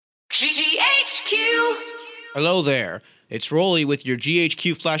GHQ. Hello there. It's Rolly with your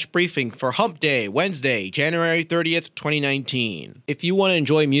GHQ Flash Briefing for Hump Day, Wednesday, January 30th, 2019. If you want to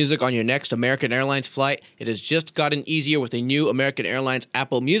enjoy music on your next American Airlines flight, it has just gotten easier with a new American Airlines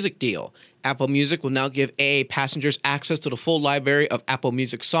Apple Music deal. Apple Music will now give AA passengers access to the full library of Apple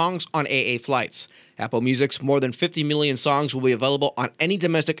Music songs on AA flights. Apple Music's more than 50 million songs will be available on any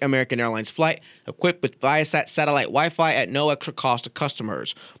domestic American Airlines flight, equipped with Viasat satellite Wi-Fi at no extra cost to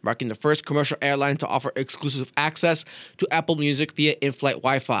customers, marking the first commercial airline to offer exclusive access to Apple Music via in-flight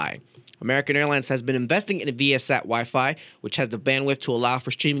Wi-Fi. American Airlines has been investing in Viasat Wi-Fi, which has the bandwidth to allow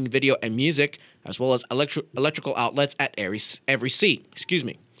for streaming video and music, as well as electrical outlets at every seat.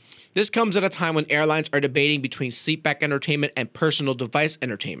 This comes at a time when airlines are debating between seatback entertainment and personal device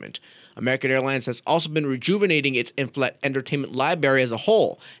entertainment. American Airlines has also been rejuvenating its in-flight entertainment library as a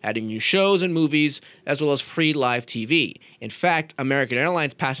whole, adding new shows and movies, as well as free live TV. In fact, American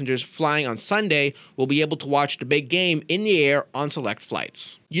Airlines passengers flying on Sunday will be able to watch the big game in the air on select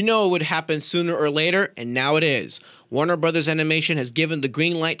flights. You know it would happen sooner or later, and now it is. Warner Brothers Animation has given the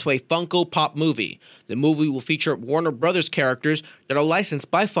green light to a Funko Pop movie. The movie will feature Warner Brothers characters that are licensed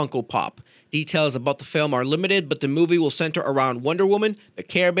by Funko Pop. Details about the film are limited, but the movie will center around Wonder Woman, the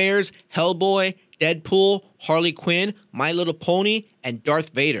Care Bears, Hellboy, Deadpool, Harley Quinn, My Little Pony, and Darth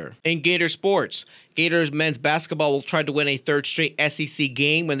Vader. In Gator Sports, Gators men's basketball will try to win a third straight SEC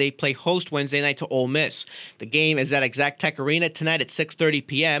game when they play host Wednesday night to Ole Miss. The game is at Exactech Arena tonight at 6:30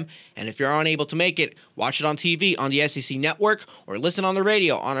 p.m., and if you're unable to make it, watch it on TV on the SEC Network or listen on the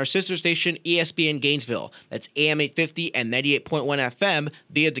radio on our sister station ESPN Gainesville. That's AM 850 and 98.1 FM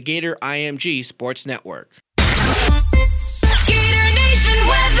via the Gator IMG Sports Network. Gator Nation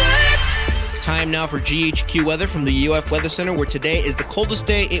weather. Time now for GHQ weather from the UF Weather Center, where today is the coldest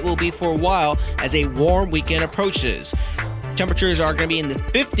day it will be for a while as a warm weekend approaches. Temperatures are going to be in the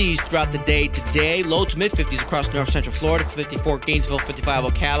 50s throughout the day today, low to mid-50s across north central Florida, 54 Gainesville, 55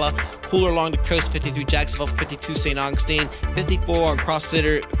 Ocala, cooler along the coast, 53 Jacksonville, 52 St. Augustine, 54 on Cross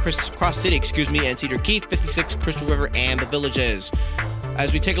City, and Cedar Key, 56 Crystal River and the Villages.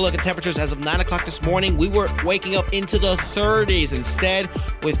 As we take a look at temperatures as of 9 o'clock this morning, we were waking up into the 30s instead,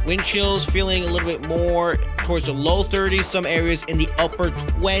 with wind chills feeling a little bit more towards the low 30s, some areas in the upper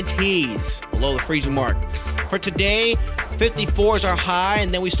 20s, below the freezing mark. For today, 54s are high,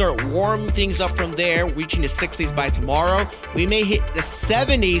 and then we start warming things up from there, reaching the 60s by tomorrow. We may hit the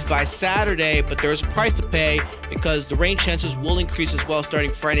 70s by Saturday, but there's a price to pay because the rain chances will increase as well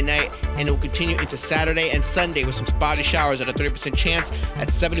starting Friday night, and it will continue into Saturday and Sunday with some spotty showers at a 30% chance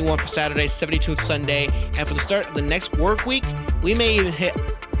at 71 for Saturday, 72 Sunday, and for the start of the next work week, we may even hit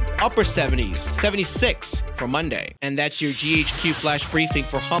upper 70s, 76 for Monday. And that's your GHQ Flash Briefing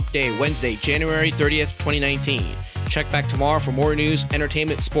for Hump Day, Wednesday, January 30th, 2019. Check back tomorrow for more news,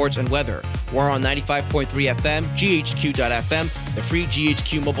 entertainment, sports, and weather. We're on 95.3 FM, GHQ.FM, the free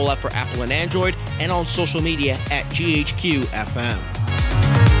GHQ mobile app for Apple and Android, and on social media at GHQ FM.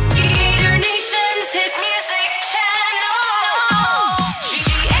 Gator Nation's hit